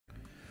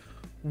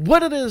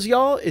What it is,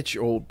 y'all, it's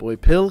your old boy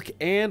Pilk,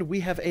 and we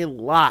have a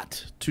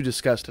lot to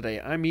discuss today.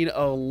 I mean,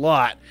 a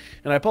lot.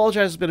 And I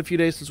apologize, it's been a few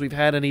days since we've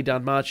had any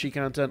Danmachi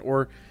content,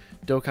 or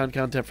Dokkan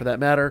content for that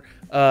matter.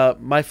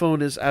 My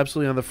phone is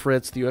absolutely on the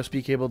fritz. The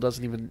USB cable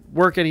doesn't even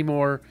work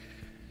anymore.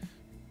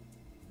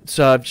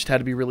 So I've just had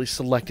to be really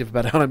selective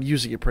about how I'm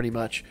using it, pretty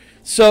much.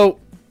 So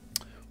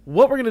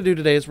what we're going to do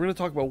today is we're going to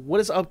talk about what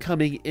is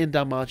upcoming in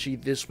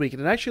Danmachi this week.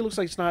 And it actually looks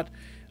like it's not...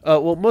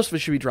 well, most of it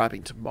should be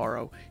dropping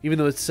tomorrow. Even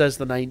though it says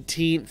the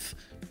 19th,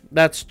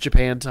 that's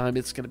Japan time.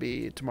 It's going to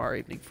be tomorrow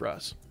evening for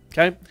us.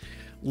 Okay?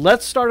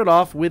 Let's start it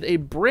off with a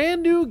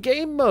brand new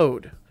game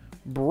mode.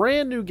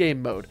 Brand new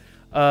game mode.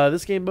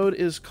 This game mode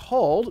is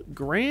called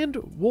Grand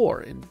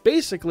War. And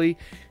basically,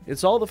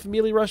 it's all the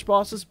Family Rush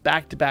bosses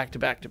back to back to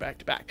back to back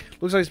to back.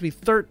 Looks like it's going to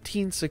be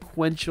 13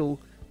 sequential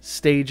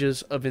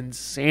stages of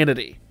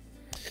insanity.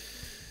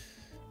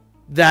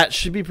 That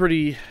should be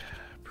pretty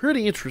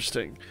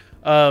interesting.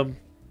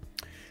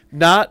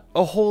 Not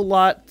a whole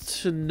lot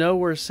to know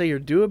or say or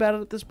do about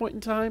it at this point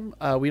in time.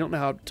 We don't know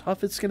how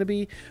tough it's going to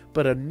be,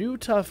 but a new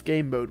tough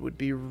game mode would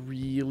be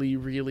really,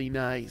 really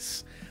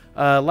nice.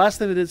 Last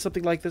time I did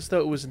something like this,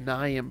 though, it was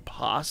nigh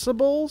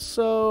impossible,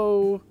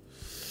 so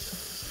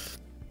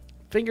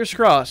fingers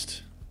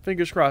crossed.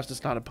 Fingers crossed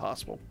it's not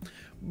impossible.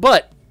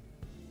 But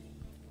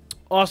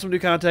awesome new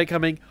content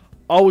coming.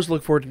 Always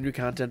look forward to new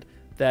content.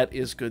 That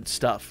is good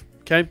stuff.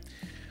 Okay?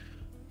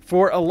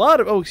 For a lot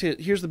of... Oh,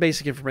 here's the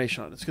basic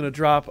information on it. It's going to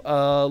drop...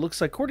 looks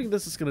like, according to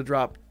this, it's going to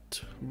drop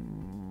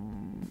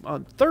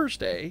on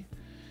Thursday.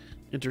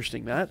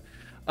 Interesting, that.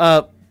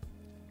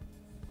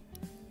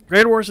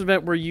 Grand War is an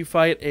event where you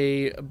fight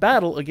a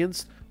battle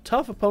against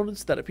tough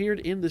opponents that appeared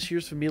in this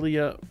year's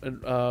Familia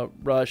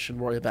Rush and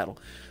Royal Battle.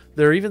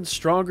 They're even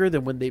stronger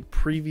than when they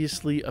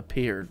previously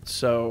appeared.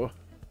 So,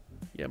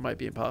 yeah, it might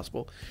be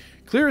impossible.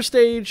 Clear a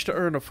stage to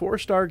earn a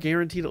 4-star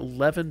guaranteed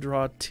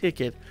 11-draw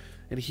ticket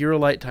and Hero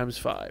Light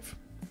 ×5.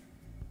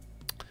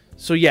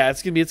 So yeah,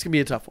 it's gonna be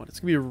a tough one. It's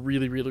gonna be a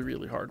really, really,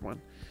 really hard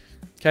one.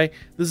 Okay,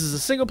 this is a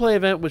single play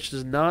event which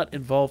does not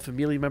involve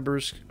family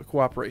members'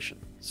 cooperation.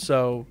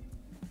 So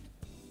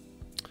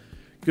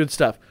good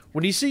stuff.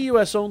 When you see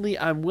US only,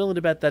 I'm willing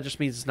to bet that just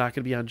means it's not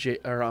gonna be on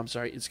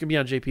it's gonna be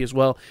on JP as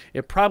well.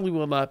 It probably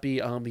will not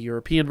be on the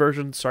European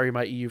version. Sorry,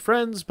 my EU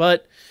friends,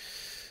 but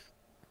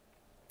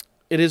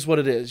it is what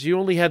it is. You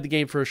only had the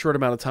game for a short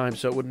amount of time,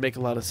 so it wouldn't make a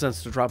lot of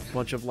sense to drop a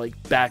bunch of like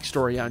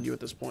backstory on you at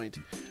this point.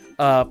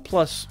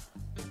 Plus,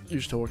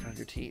 you're still working on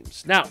your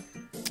teams. Now,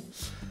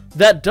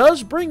 that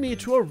does bring me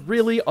to a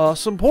really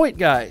awesome point,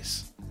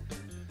 guys.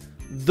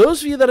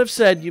 Those of you that have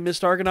said you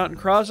missed Argonaut and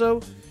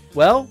Krazo,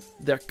 well,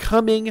 they're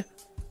coming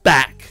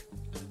back.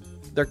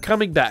 They're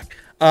coming back.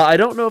 I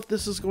don't know if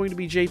this is going to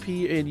be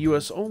JP and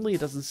US only. It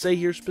doesn't say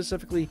here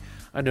specifically.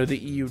 I know the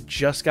EU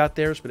just got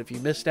theirs, but if you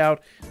missed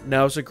out,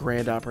 now's a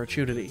grand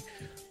opportunity.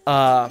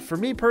 For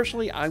me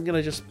personally, I'm going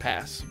to just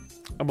pass.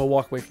 I'm going to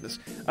walk away from this.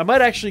 I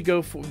might actually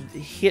go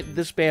hit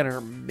this banner,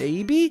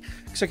 maybe,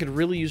 because I could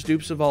really use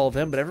dupes of all of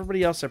them, but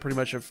everybody else I pretty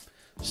much have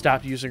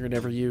stopped using or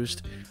never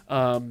used.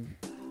 It'd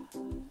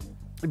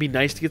be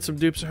nice to get some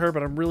dupes of her,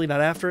 but I'm really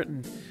not after it,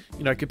 and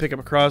you know, I could pick up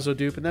a Krazo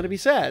dupe, and that'd be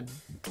sad.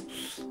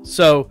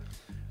 So...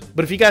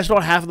 But if you guys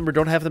don't have them or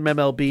don't have them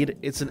MLB'd,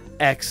 it's an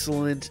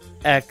excellent,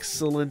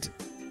 excellent,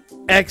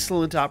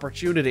 excellent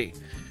opportunity.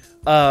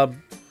 For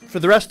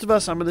the rest of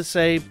us, I'm going to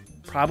say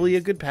probably a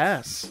good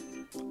pass.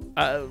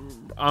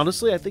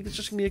 Honestly, I think it's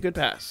just going to be a good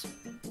pass.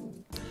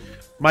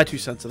 My 2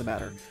 cents of the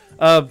matter.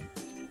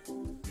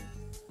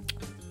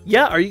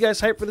 Yeah, are you guys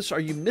hyped for this? Are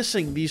you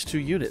missing these 2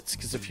 units?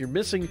 Because if you're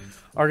missing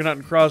Argonaut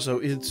and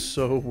Krazo, it's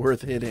so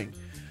worth hitting.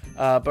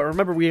 But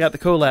remember, we got the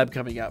collab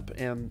coming up,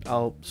 and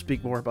I'll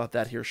speak more about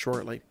that here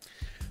shortly.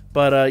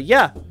 But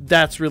yeah,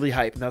 that's really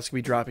hype, and that's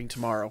going to be dropping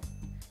tomorrow.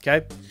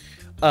 Okay?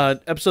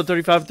 Episode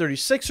 35 and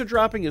 36 are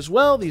dropping as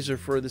well. These are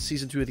for the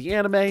Season 2 of the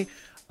anime.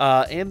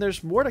 And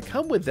there's more to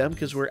come with them,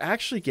 because we're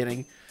actually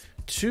getting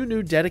 2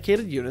 new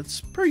dedicated units.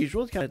 Per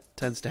usual, it kind of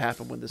tends to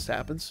happen when this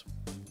happens.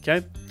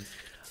 Okay?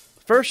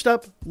 First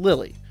up,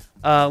 Lily.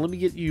 Let me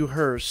get you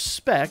her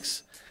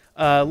specs.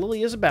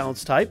 Lily is a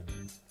balance type.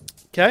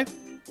 Okay?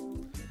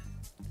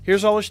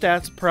 Here's all her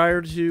stats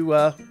prior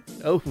to,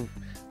 oh,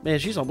 man,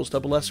 she's almost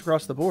double S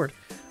across the board.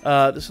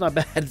 This is not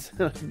bad.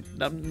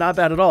 not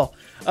bad at all.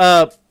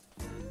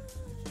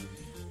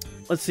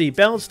 Let's see.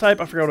 Balance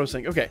type, I forgot what I was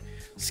saying. Okay.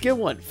 Skill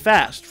 1,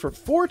 fast. For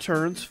 4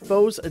 turns,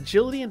 foes'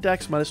 agility and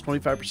dex minus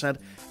 25%,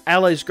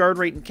 allies' guard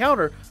rate and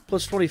counter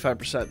plus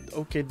 25%.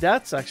 Okay,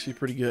 that's actually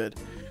pretty good.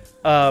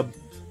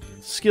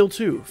 Skill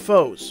 2,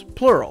 foes,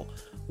 plural.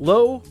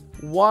 Low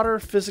water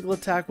physical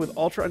attack with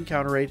ultra and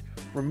counter rate,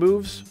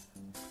 removes...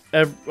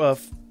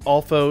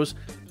 all foes.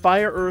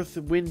 Fire, earth,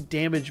 wind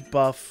damage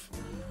buff.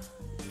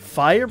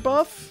 Fire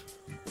buff?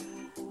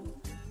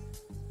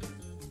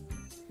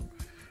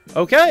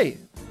 Okay.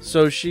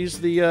 So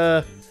she's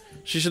the,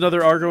 she's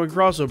another Argo and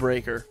Krazo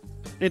breaker.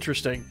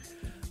 Interesting.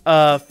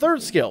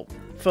 Third skill.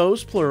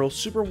 Foes, plural,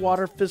 super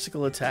water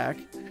physical attack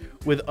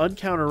with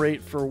uncounter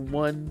rate for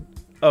 1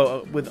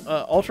 with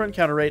ultra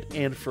encounter rate,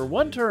 and for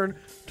 1 turn,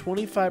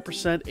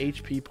 25%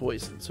 HP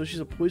poison. So she's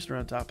a poisoner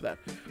on top of that.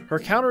 Her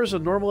counter is a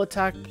normal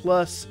attack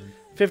plus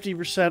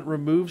 50%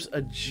 removes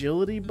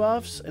agility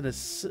buffs and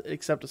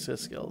except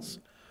assist skills.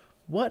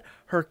 What?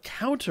 Her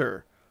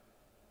counter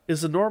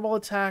is a normal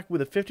attack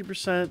with a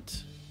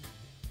 50%...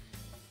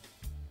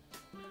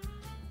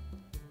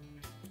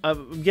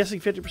 I'm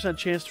guessing 50%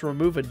 chance to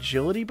remove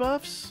agility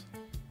buffs?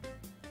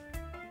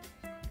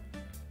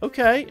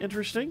 Okay,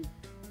 interesting.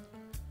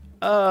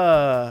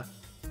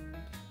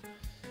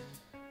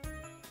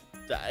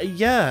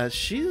 Yeah,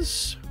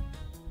 she's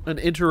an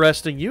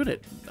interesting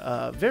unit.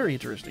 Very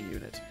interesting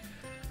unit.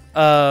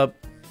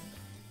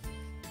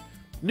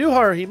 New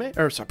Haruhime,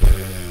 or sorry,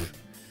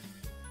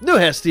 new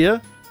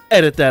Hestia.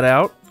 Edit that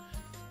out.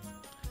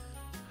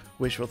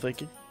 Wishful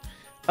thinking.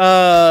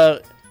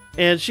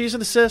 And she's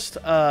an assist.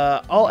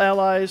 All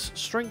allies,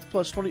 strength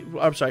plus 20.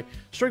 I'm sorry,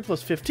 strength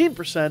plus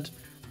 15%.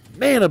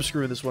 Man, I'm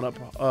screwing this one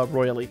up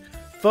royally.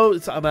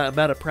 Foes, I'm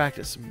out of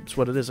practice. That's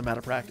what it is. I'm out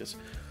of practice.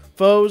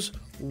 Foes,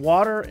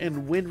 water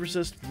and wind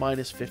resist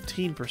minus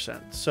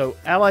 15%. So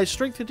allies,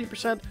 strength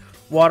 50%.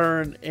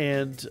 Water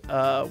and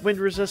wind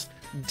resist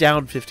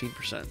down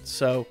 15%.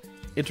 So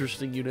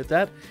interesting unit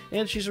that.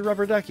 And she's a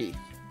rubber ducky.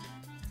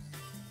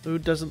 Who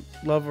doesn't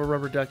love a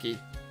rubber ducky?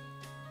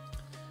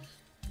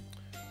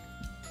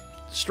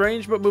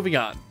 Strange, but moving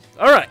on.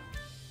 All right.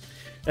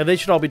 And they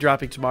should all be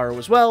dropping tomorrow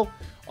as well.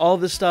 All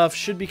this stuff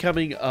should be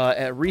coming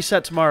at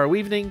reset tomorrow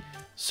evening.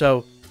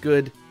 So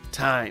good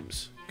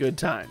times. Good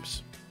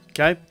times.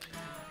 Okay.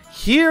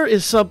 Here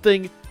is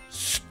something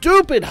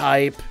stupid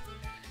hype.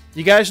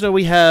 You guys know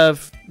we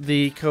have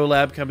the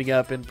collab coming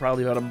up in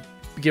probably about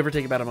give or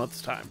take about a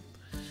month's time.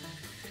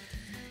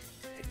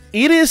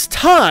 It is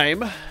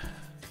time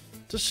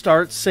to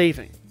start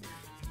saving.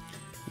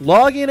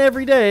 Log in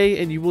every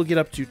day and you will get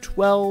up to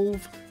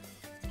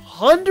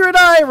 1,200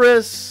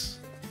 Iris.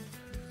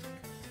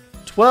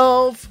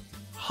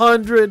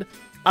 1,200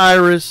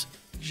 Iris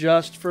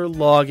just for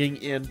logging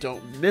in.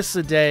 Don't miss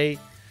a day.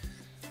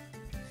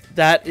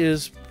 That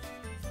is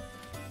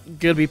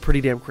going to be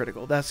pretty damn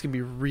critical. That's going to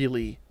be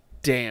really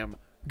damn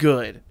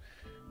good.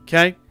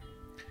 Okay?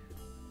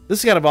 This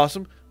is kind of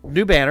awesome.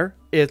 New banner.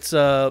 It's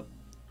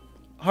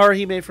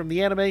Haruhime from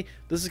the anime.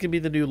 This is going to be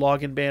the new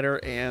login banner,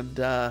 and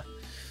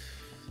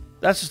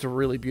that's just a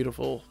really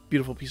beautiful,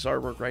 beautiful piece of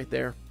artwork right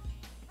there.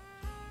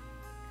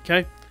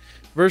 Okay.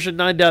 Version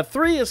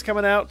 9.3 is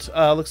coming out,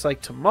 looks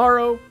like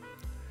tomorrow.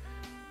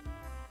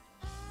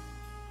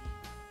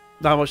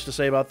 Not much to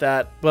say about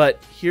that,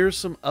 but here's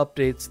some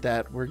updates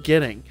that we're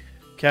getting.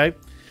 Okay.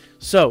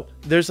 So,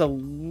 there's a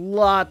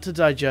lot to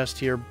digest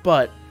here,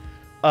 but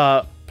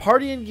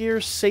Party and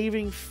Gear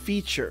saving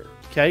feature.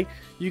 Okay.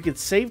 You can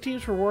save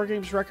teams for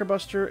Wargames, Record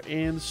Buster,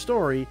 and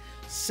Story.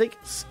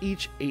 6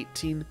 each,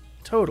 18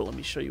 total. Let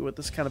me show you what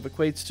this kind of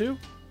equates to.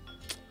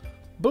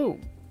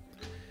 Boom.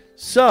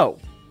 So,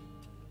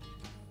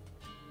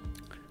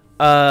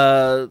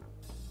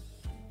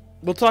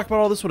 we'll talk about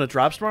all this when it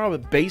drops tomorrow,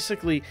 but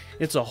basically,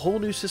 it's a whole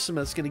new system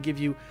that's going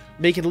to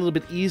make it a little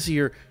bit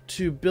easier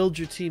to build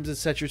your teams and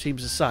set your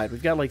teams aside.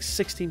 We've got like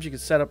 6 teams you can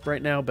set up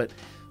right now, but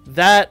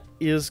that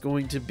is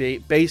going to be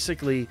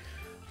basically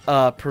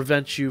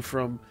prevent you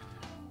from,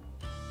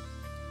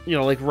 you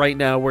know, like right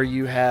now where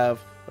you have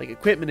like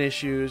equipment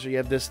issues, or you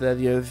have this, that,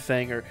 the other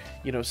thing, or,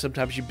 you know,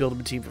 sometimes you build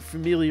a team for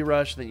Familia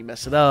Rush, and then you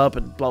mess it up,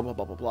 and blah, blah,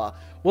 blah, blah, blah.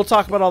 We'll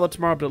talk about all that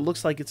tomorrow, but it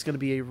looks like it's going to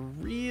be a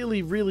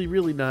really, really,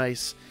 really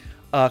nice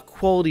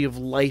quality of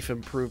life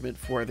improvement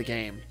for the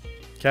game.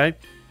 Okay?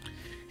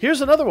 Here's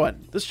another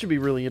one. This should be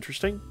really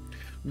interesting.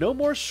 No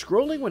more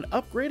scrolling when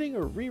upgrading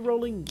or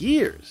re-rolling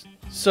gears.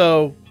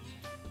 So,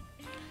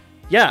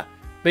 yeah,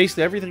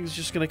 basically everything's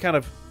just going to kind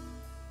of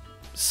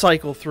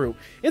cycle through.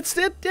 It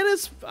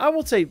is, I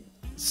won't say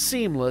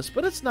seamless,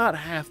 but it's not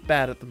half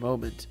bad at the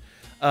moment.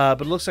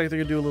 But it looks like they're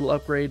going to do a little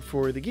upgrade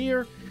for the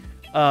gear.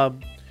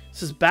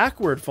 This is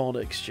backward fauna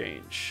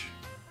exchange.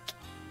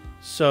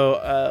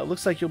 So, it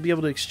looks like you'll be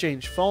able to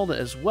exchange fauna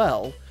as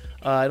well.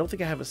 I don't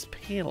think I have a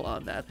panel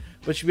on that,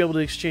 but you'll be able to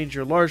exchange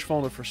your large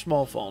fauna for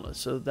small fauna.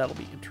 So that'll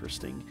be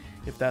interesting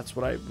if that's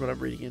what I'm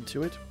reading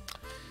into it.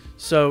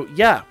 So,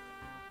 yeah.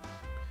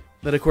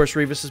 Then, of course,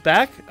 Revis is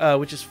back,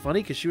 which is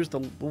funny because she was the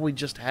one we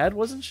just had,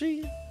 wasn't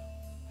she?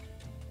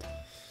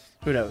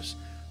 Who knows?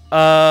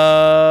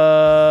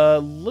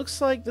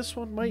 Looks like this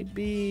one might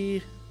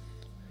be...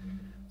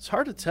 It's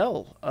hard to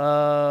tell.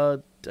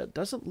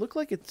 Doesn't look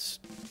like it's...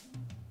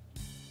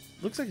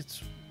 Looks like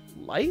it's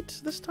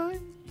light this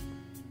time?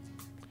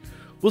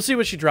 We'll see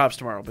what she drops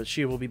tomorrow, but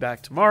she will be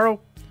back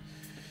tomorrow.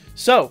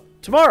 So,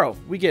 tomorrow,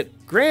 we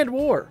get Grand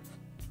War.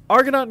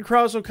 Argonaut and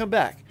Krauser come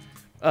back.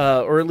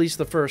 Or at least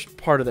the first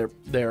part of their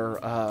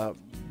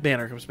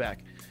banner comes back.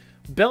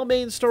 Bell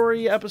main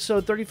story,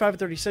 episode 35 and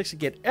 36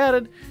 get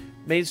added.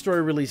 Main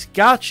story release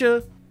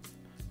gotcha.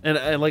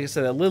 And like I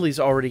said, that Lily's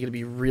already going to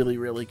be really,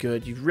 really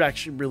good. You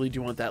actually really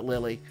do want that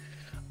Lily.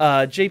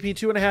 JP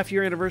 2.5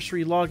 year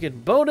anniversary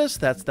login bonus.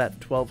 That's that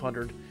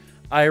 1,200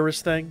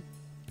 Iris thing.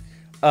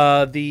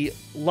 The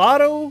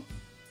Lotto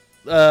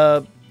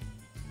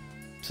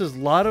says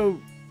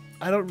Lotto.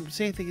 I don't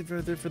see anything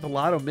for the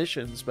Lotto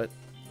missions, but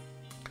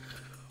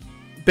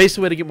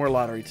basically a way to get more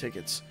lottery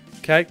tickets.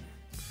 Okay.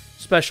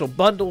 Special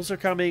bundles are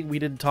coming. We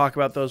didn't talk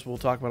about those. We'll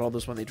talk about all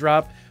those when they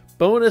drop.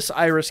 Bonus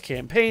Iris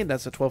campaign.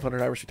 That's the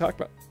 1,200 Iris we talked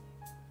about.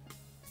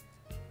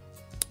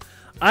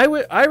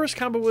 Iris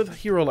combo with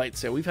Hero Light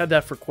Sale. We've had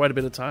that for quite a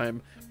bit of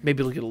time.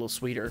 Maybe it'll get a little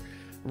sweeter.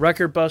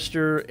 Record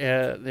Buster,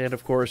 and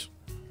of course,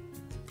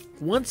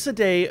 once a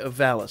day of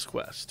Valis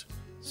Quest.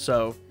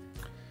 So,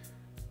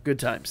 good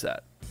times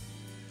that.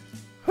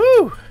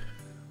 Whew!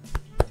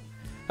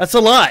 That's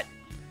a lot.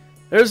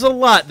 There's a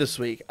lot this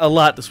week. A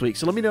lot this week.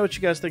 So let me know what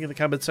you guys think in the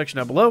comment section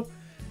down below.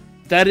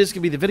 That is going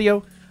to be the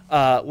video.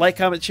 Like,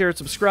 comment, share, and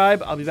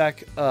subscribe. I'll be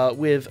back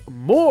with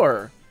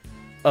more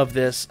of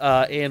this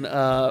in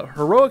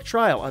Heroic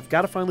Trial. I've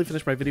got to finally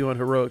finish my video on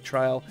Heroic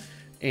Trial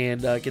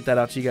and get that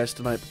out to you guys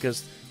tonight,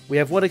 because we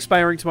have one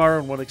expiring tomorrow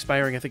and one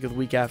expiring, I think, the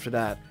week after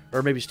that.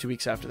 Or maybe it's 2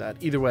 weeks after that.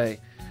 Either way,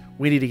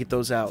 we need to get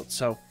those out.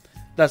 So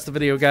that's the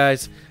video,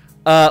 guys.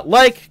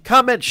 Like,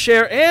 comment,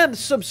 share, and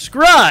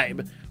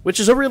subscribe, which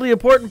is a really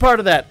important part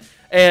of that.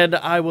 And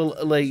I will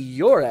lay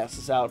your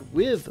asses out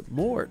with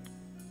more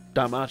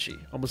Damachi.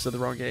 Almost said the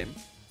wrong game.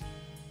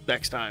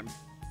 Next time.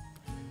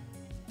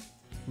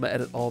 I'm going to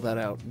edit all that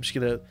out. I'm just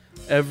going to...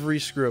 Every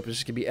screw-up is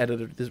just going to be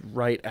edited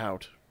right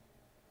out.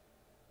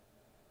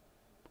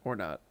 Or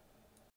not.